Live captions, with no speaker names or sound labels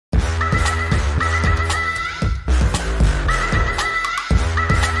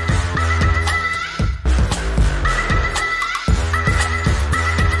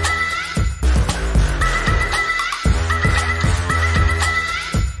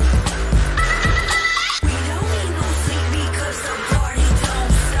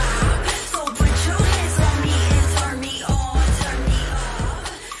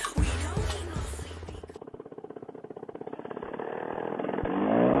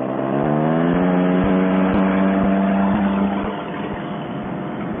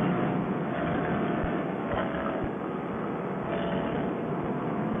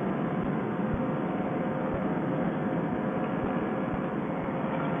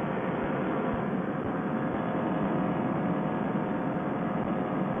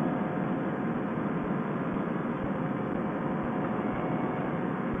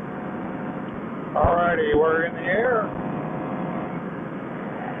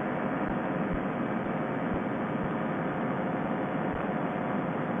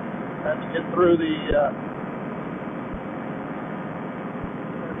Have to get through the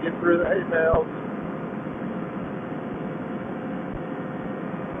hay bales.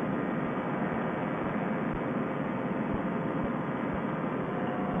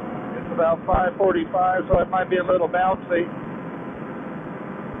 It's about 5:45, so it might be a little bouncy.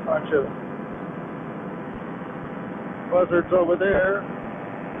 Bunch of buzzards over there.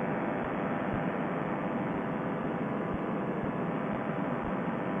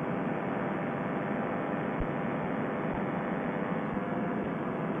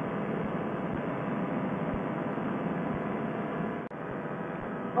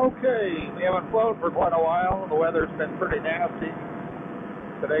 Okay, we haven't flown for quite a while. The weather's been pretty nasty.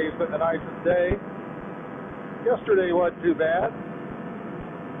 Today's been the nicest day. Yesterday wasn't too bad.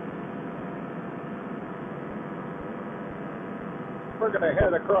 We're going to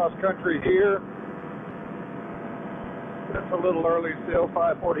head across country here. It's a little early still,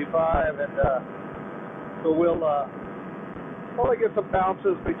 5:45, and so we'll probably get some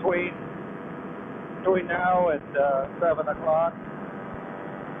bounces between now and 7 o'clock.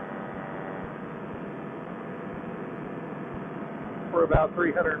 We're about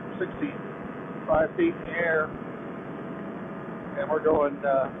 365 feet in the air, and we're going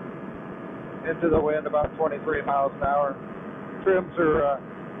into the wind about 23 miles an hour. Trims are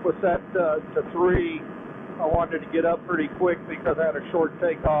was set to 3. I wanted to get up pretty quick because I had a short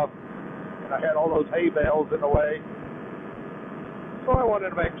takeoff, and I had all those hay bales in the way. So I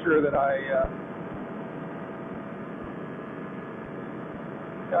wanted to make sure that I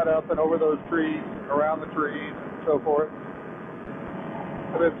got up and over those trees, around the trees, and so forth.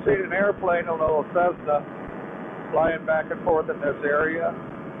 I've been seeing an airplane, a little Cessna, flying back and forth in this area.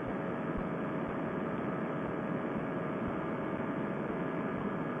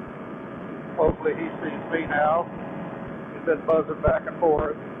 Hopefully he sees me now. He's been buzzing back and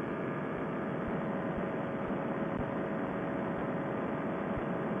forth.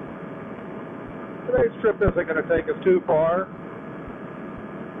 Today's trip isn't going to take us too far.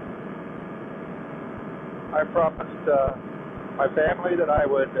 I promised my family that I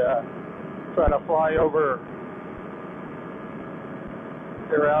would try to fly over.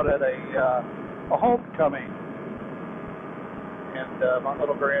 They're out at a homecoming, and my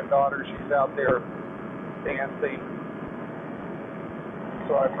little granddaughter, she's out there dancing.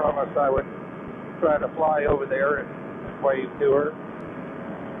 So I promised I would try to fly over there and wave to her.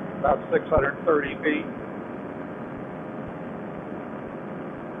 About 630 feet.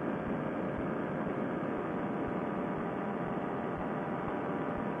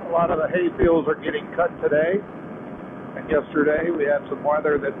 A lot of the hay fields are getting cut today, and yesterday we had some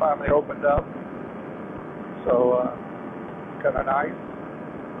weather that finally opened up, so kind of nice.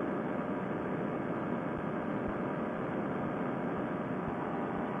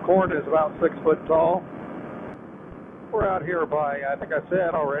 Corn is about 6 foot tall. We're out here by, I think I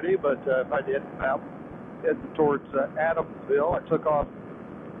said already, but if I didn't, heading towards Adamsville. I took off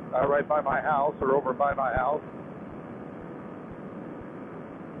right by my house, or over by my house.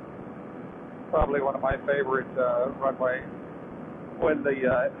 Probably one of my favorite runways. When the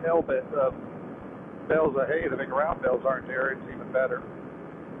helmet bales of hay, the big round bales aren't there, it's even better.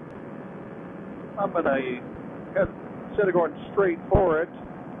 I'm going to, instead of going straight for it,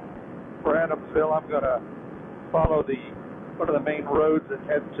 for Adamsville, I'm going to follow one of the main roads that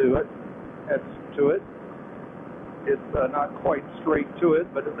heads to it. It's not quite straight to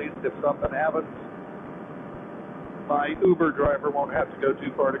it, but at least if something happens, my Uber driver won't have to go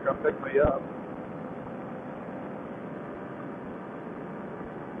too far to come pick me up.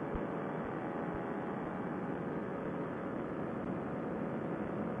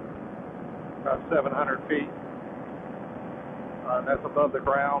 About 700 feet. That's above the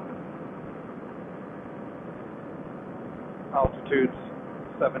ground. Altitude's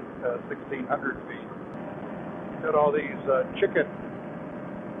 1,600 feet. Got all these chicken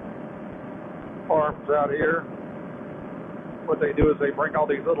farms out here. What they do is they bring all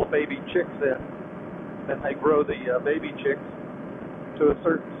these little baby chicks in, and they grow the baby chicks to a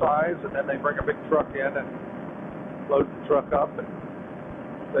certain size, and then they bring a big truck in and load the truck up and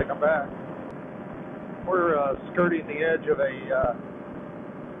take them back. We're skirting the edge of a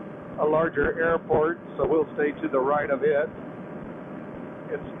larger airport, so we'll stay to the right of it.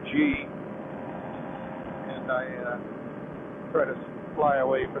 It's G, and I try to fly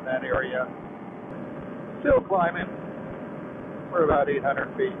away from that area. Still climbing. We're about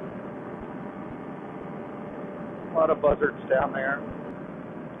 800 feet. A lot of buzzards down there.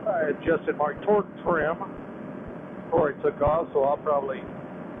 I adjusted my torque trim before I took off, so I'll probably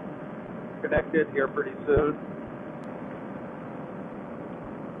connect it here pretty soon.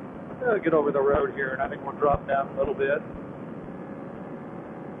 Get over the road here, and I think we'll drop down a little bit.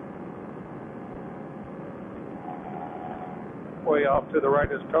 Way off to the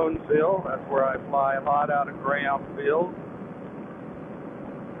right is Conesville. That's where I fly a lot out of Adamsville.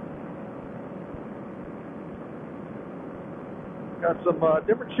 Got some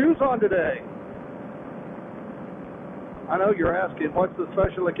different shoes on today. I know you're asking, what's the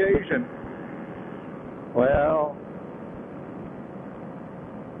special occasion? Well,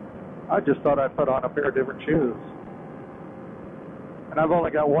 I just thought I'd put on a pair of different shoes. And I've only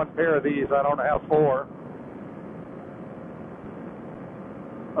got one pair of these. I don't have four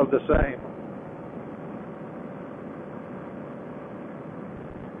of the same.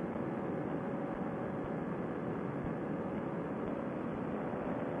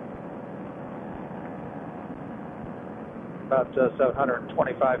 About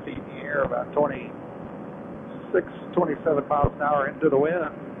 725 feet in the air, about 26, 27 miles an hour into the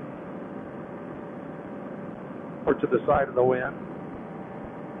wind, or to the side of the wind.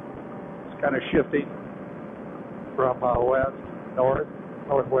 It's kind of shifting from west, north,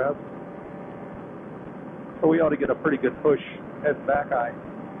 northwest. So we ought to get a pretty good push heading back, I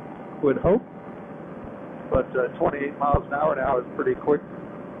would hope. But 28 miles an hour now is pretty quick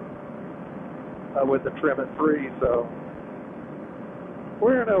with the trim at 3, so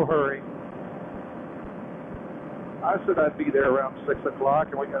we're in no hurry. I said I'd be there around 6 o'clock,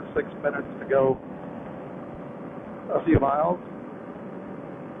 and we got 6 minutes to go a few miles.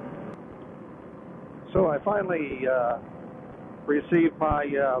 So I finally received my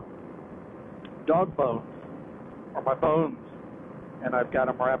dog bones, or my bones, and I've got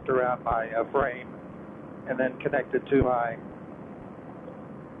them wrapped around my frame and then connected to my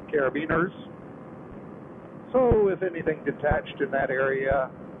carabiners. So if anything detached in that area,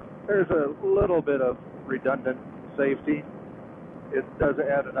 there's a little bit of redundant safety. It does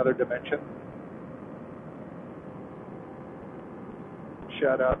add another dimension.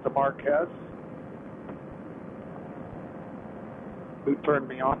 Shout out to Mark Hess, who turned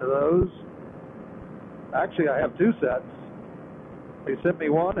me on to those. Actually, I have 2 sets. They sent me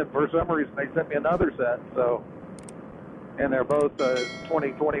one, and for some reason they sent me another set. So, and they're both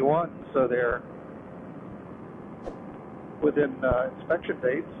 2021, so they're within inspection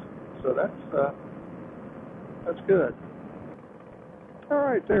dates. So that's good. All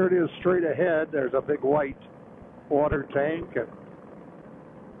right, there it is, straight ahead. There's a big white water tank, and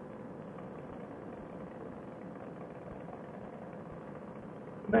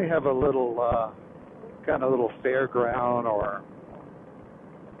they have a little kind of little fairground, or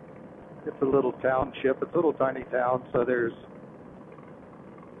it's a little township. It's a little tiny town, so they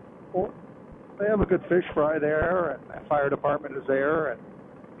have a good fish fry there, and the fire department is there, and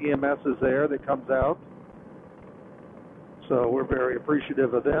EMS is there that comes out. So we're very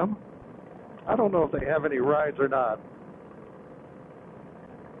appreciative of them. I don't know if they have any rides or not.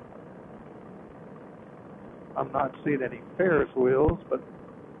 I'm not seeing any Ferris wheels, but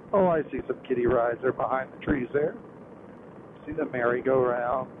oh, I see some kiddie rides. They're behind the trees there. See the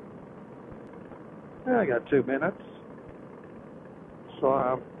merry-go-round. Yeah, I got 2 minutes, so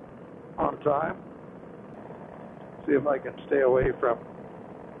I'm on time. See if I can stay away from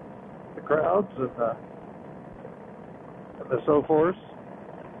the crowds and the so forth.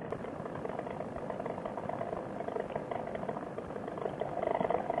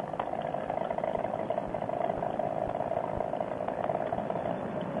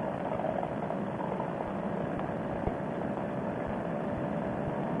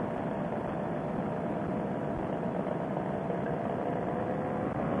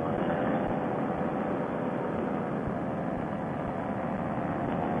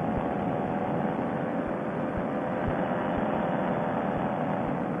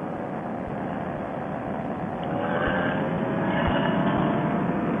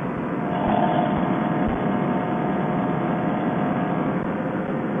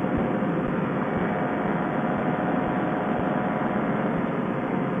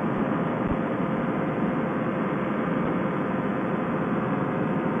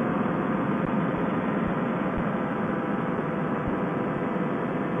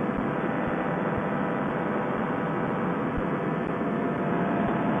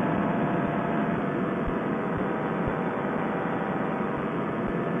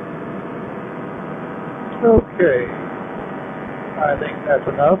 Okay, I think that's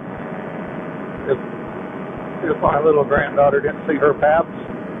enough. If my little granddaughter didn't see her PAPS,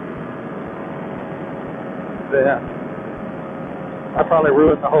 then I probably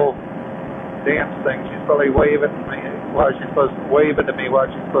ruined the whole dance thing. She's probably waving to me while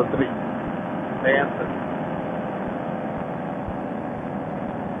she's supposed to be dancing.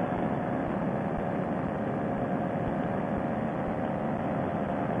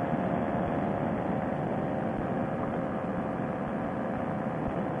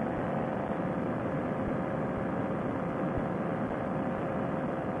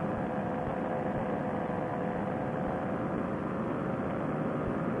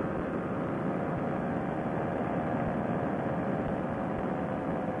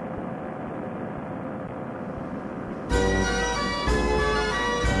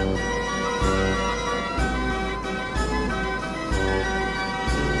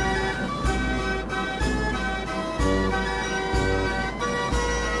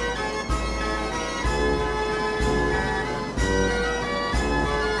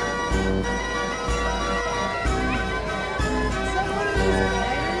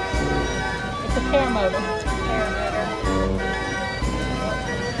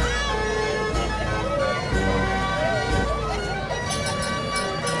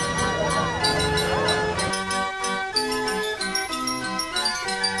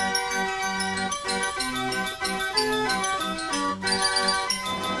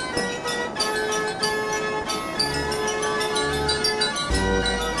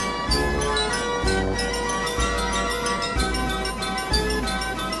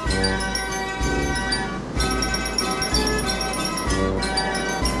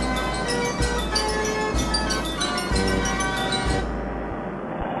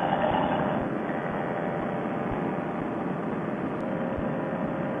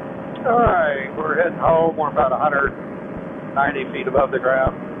 home, we're about 190 feet above the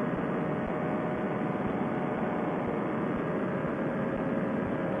ground.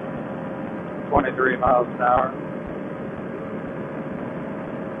 .23 miles an hour.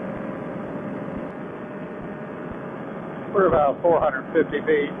 We're about 450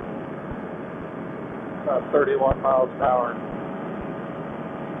 feet, about 31 miles an hour.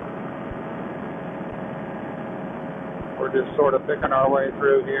 We're just sort of picking our way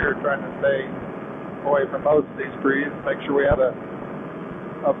through here, trying to stay away from most of these trees, make sure we have a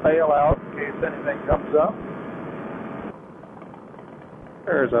bailout in case anything comes up.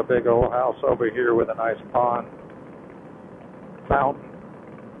 There's a big old house over here with a nice pond, fountain.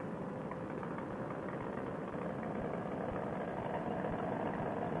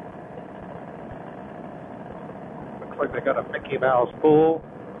 Looks like they got a Mickey Mouse pool.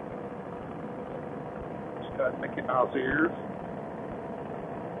 It's got Mickey Mouse ears.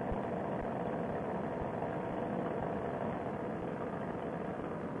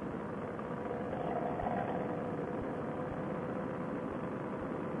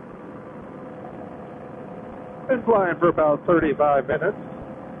 Been flying for about 35 minutes.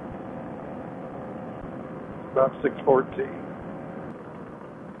 About 6:14.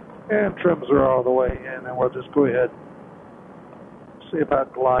 And trims are all the way in, and we'll just go ahead and see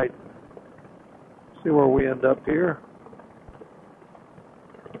about glide. See where we end up here.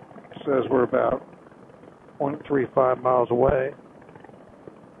 It says we're about 0.35 miles away.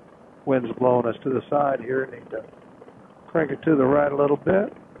 Wind's blowing us to the side here. Need to crank it to the right a little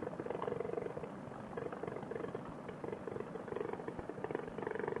bit.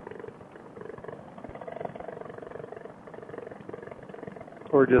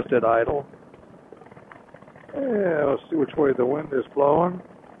 We're just at idle. Yeah, let's see which way the wind is blowing.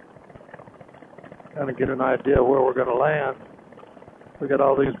 Kind of get an idea of where we're going to land. We got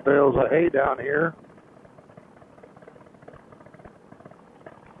all these bales of hay down here.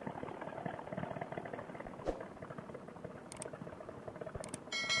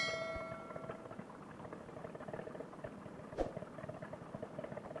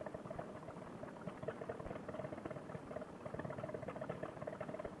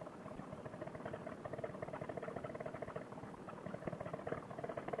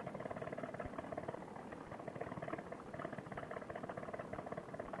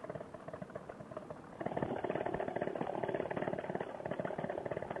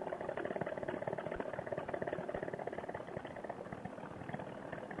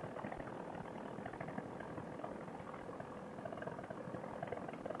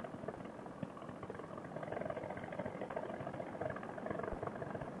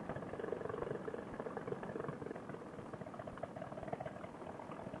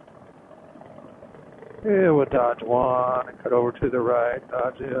 Yeah, we'll dodge one and cut over to the right,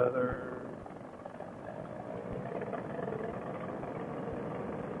 dodge the other.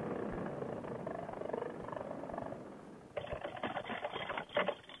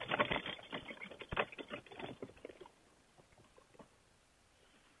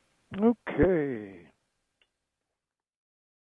 Okay.